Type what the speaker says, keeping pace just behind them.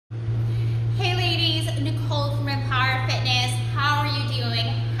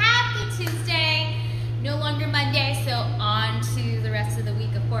rest of the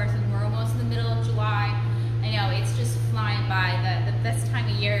week, of course, and we're almost in the middle of July. I know, it's just flying by, the best time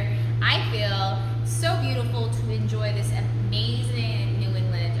of year. I feel so beautiful to enjoy this amazing New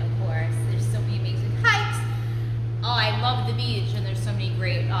England, of course. There's so many amazing hikes. Oh, I love the beach, and there's so many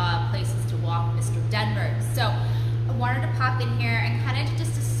great places to walk, Mr. Denver. So I wanted to pop in here and kind of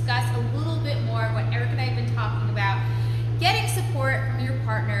just discuss a little bit more what Eric and I have been talking about, getting support from your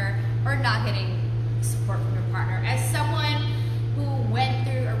partner or not getting support from your partner. As someone who went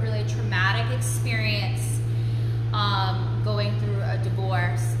through a really traumatic experience, going through a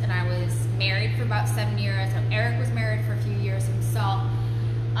divorce, and I was married for about 7 years. Eric was married for a few years himself.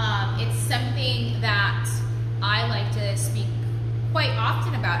 It's something that I like to speak quite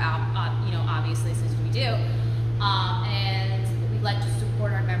often about, you know, obviously, since we do, and we like to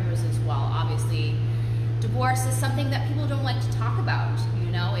support our members as well. Obviously, divorce is something that people don't like to talk about.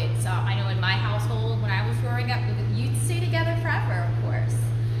 You know, it's I know in my household when I was growing up, you'd stay together forever, of course,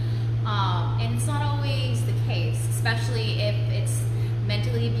 and it's not always the case, especially if it's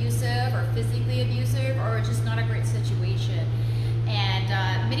mentally abusive or physically abusive or just not a great situation. And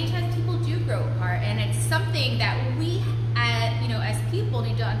many times people do grow apart, and it's something that we, you know, as people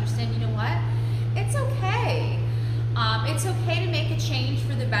need to understand. You know what? It's okay. It's okay to make a change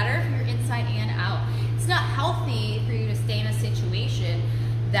for the better for your inside and out. It's not healthy for you to stay in a situation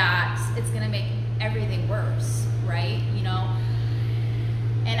that it's going to make everything worse, right? You know.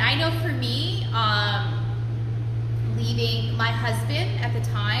 And I know for me, leaving my husband at the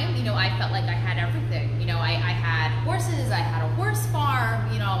time, you know, I felt like I had everything. You know, I had horses, I had a horse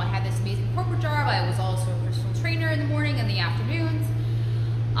farm, you know, I had this amazing corporate job. I was also a personal trainer in the morning and the afternoons.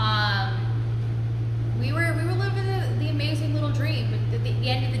 We were living the amazing little dream, but at the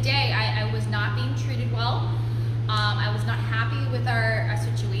end of the day, I was not being treated well. I was not happy with our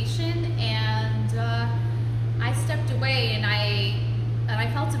situation, and I stepped away, and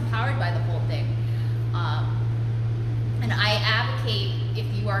I felt empowered by the whole thing. And I advocate, if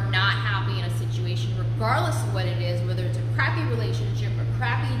you are not happy in a situation, regardless of what it is, whether it's a crappy relationship, a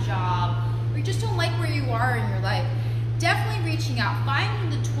crappy job, or you just don't like where you are in your life, definitely reaching out,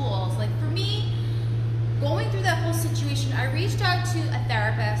 finding the tools. Like for me, going through that whole situation, I reached out to a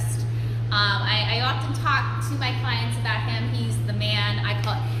therapist. I often talk to my clients about him. He's the man. I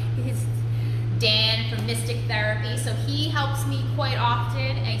call his Dan from Mystic Therapy. So he helps me quite often,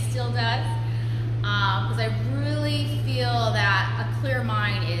 and he still does. Because I really feel that a clear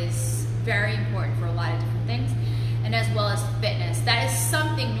mind is very important for a lot of different things, and as well as fitness. That is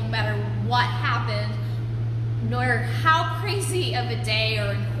something, no matter what happened, no matter how crazy of a day,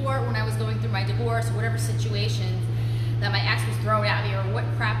 or in court when I was going through my divorce, or whatever situations that my ex was throwing at me, or what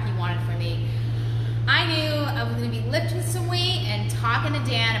crap he wanted from me, I knew I was going to be lifting some weight and talking to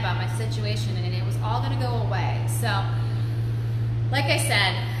Dan about my situation, and it was all going to go away. So, like I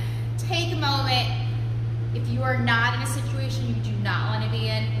said, take a moment. If you are not in a situation you do not want to be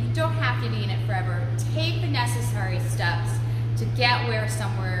in, you don't have to be in it forever. Take the necessary steps to get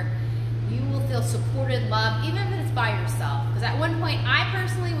somewhere you will feel supported, loved, even if it's by yourself. Because at one point, I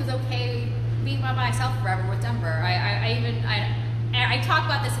personally was okay being by myself forever with Denver. I talk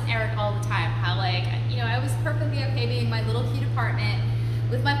about this with Eric all the time, how, like, you know, I was perfectly okay being in my little cute apartment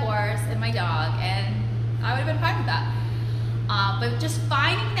with my horse and my dog, and I would have been fine with that. But just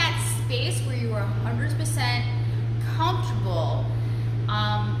finding that space where you were 100% comfortable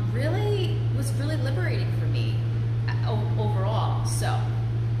was really liberating for me overall. So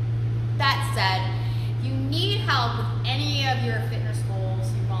that said, if you need help with any of your fitness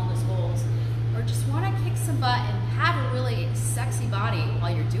goals, your wellness goals, or just want to kick some butt and have a really sexy body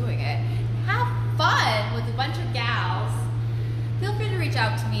while you're doing it, have fun with a bunch of gals, feel free to reach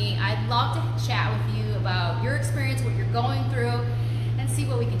out to me. I'd love to chat with you about your experience, what you're going through, and see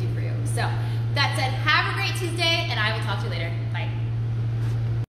what we can do for you. So